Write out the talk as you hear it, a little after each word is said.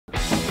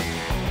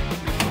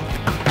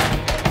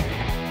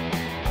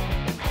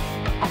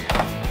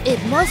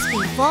It must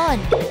be fun.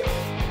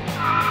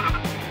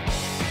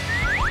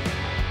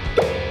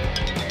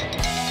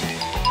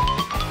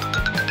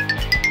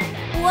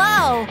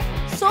 Wow,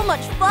 so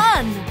much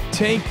fun!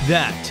 Take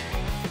that.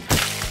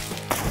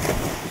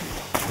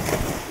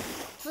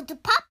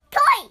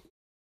 DuDuPopTOY!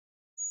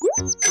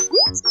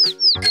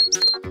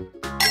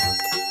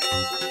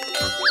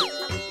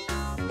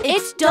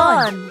 It's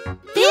done!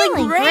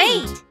 Feeling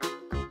great!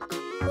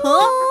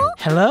 Huh?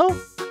 Hello?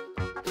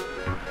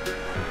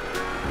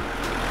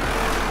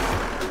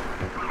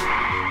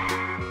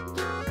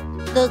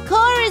 The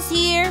car is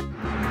here!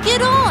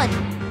 Get on!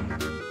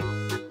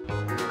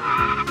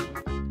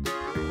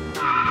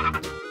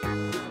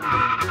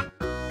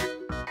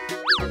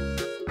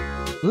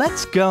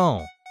 Let's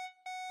go.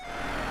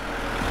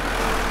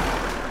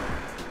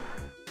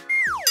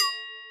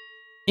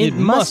 It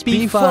must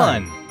be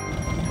fun.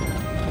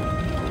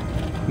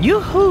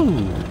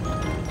 Yoo-hoo!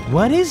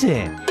 What is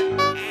it?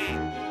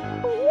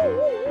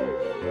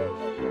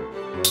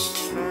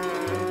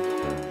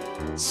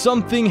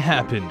 Something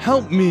happened.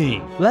 Help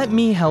me. Let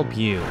me help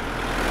you.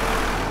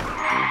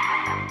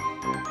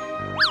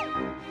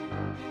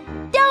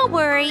 Don't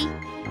worry!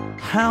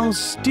 How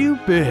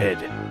stupid.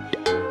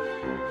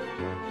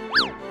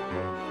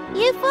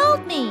 You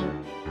fooled me!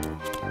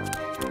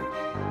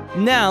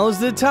 Now's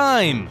the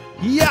time.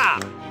 Yeah!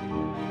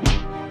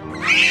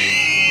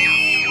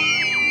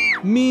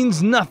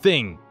 Means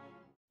nothing.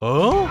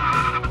 Oh?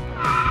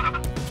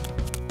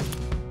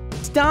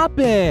 Stop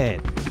it.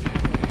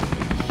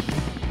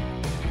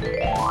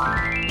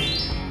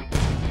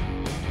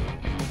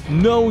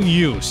 No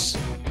use.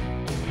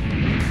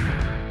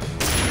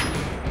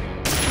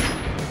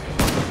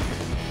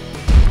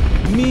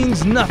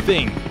 Means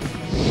nothing.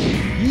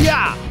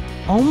 Yeah!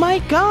 Oh my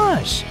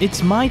gosh,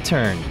 it's my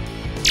turn.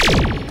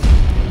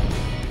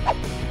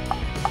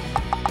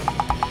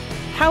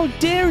 How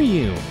dare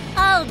you?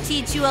 I'll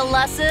teach you a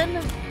lesson.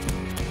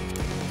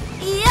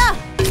 Yeah!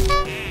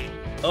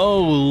 Oh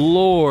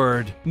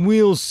Lord,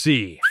 we'll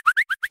see.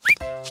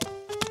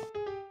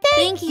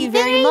 Thank you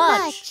very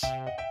much.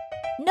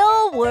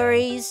 No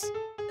worries.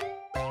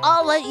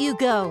 I'll let you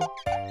go.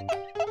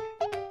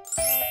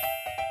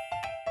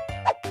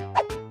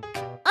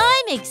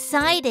 I'm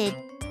excited.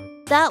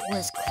 That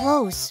was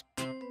close.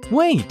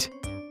 Wait,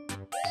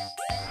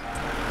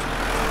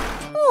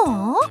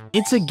 Aww.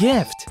 it's a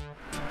gift.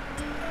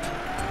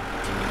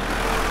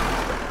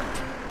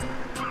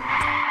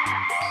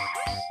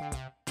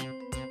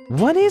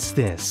 What is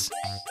this?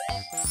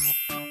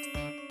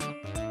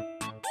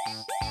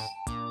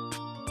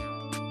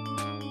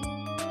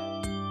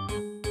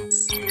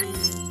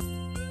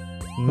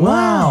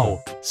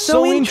 Wow,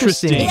 so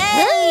interesting.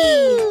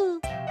 Yay!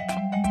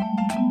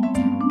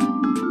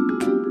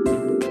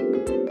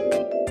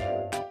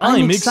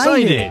 I'm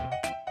excited.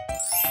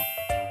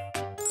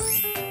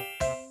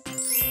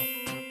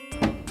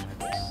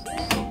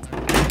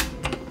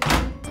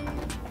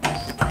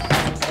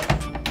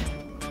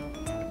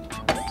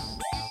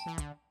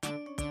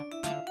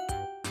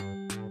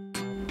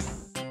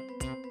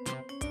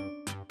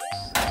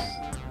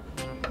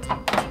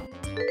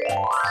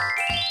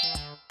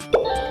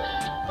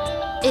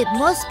 It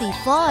must be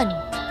fun.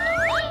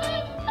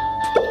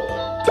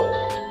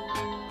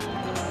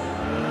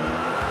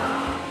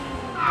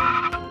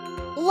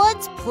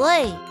 Let's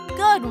play.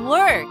 Good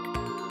work.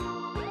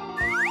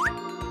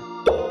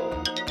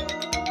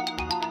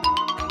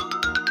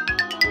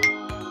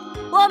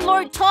 One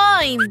more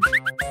time.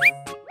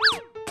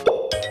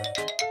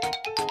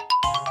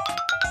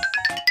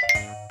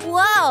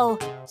 Wow,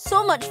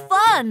 so much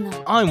fun.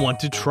 I want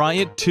to try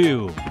it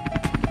too.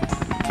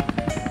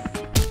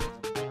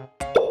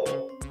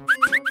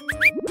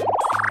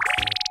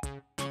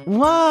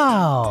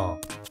 Wow!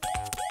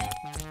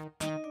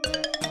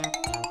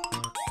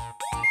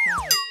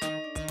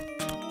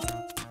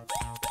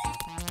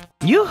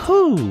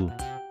 Yoo-hoo!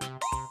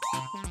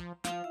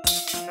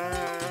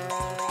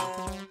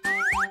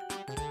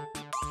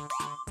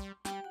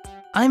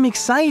 I'm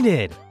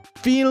excited!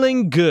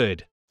 Feeling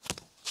good!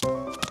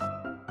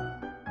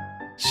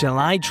 Shall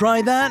I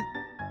try that?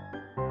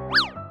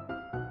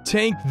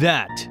 Take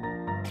that!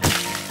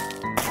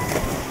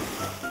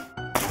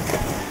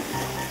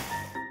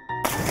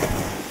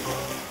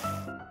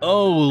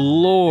 Oh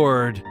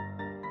Lord!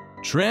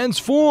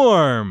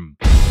 Transform!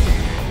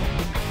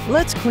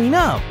 Let's clean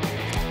up!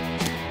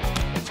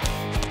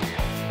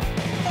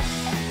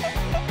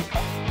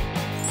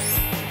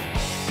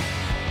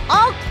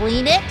 I'll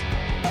clean it.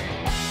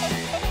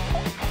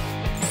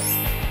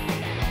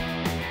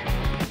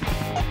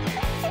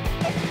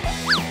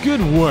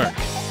 Good work!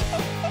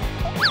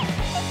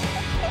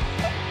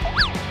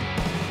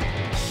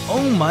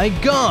 Oh my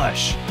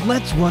gosh!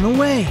 Let's run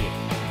away!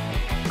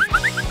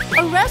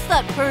 Arrest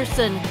that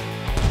person.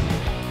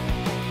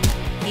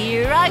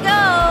 Here I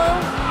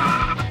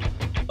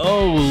go.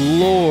 Oh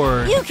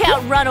Lord! You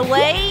can't run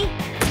away.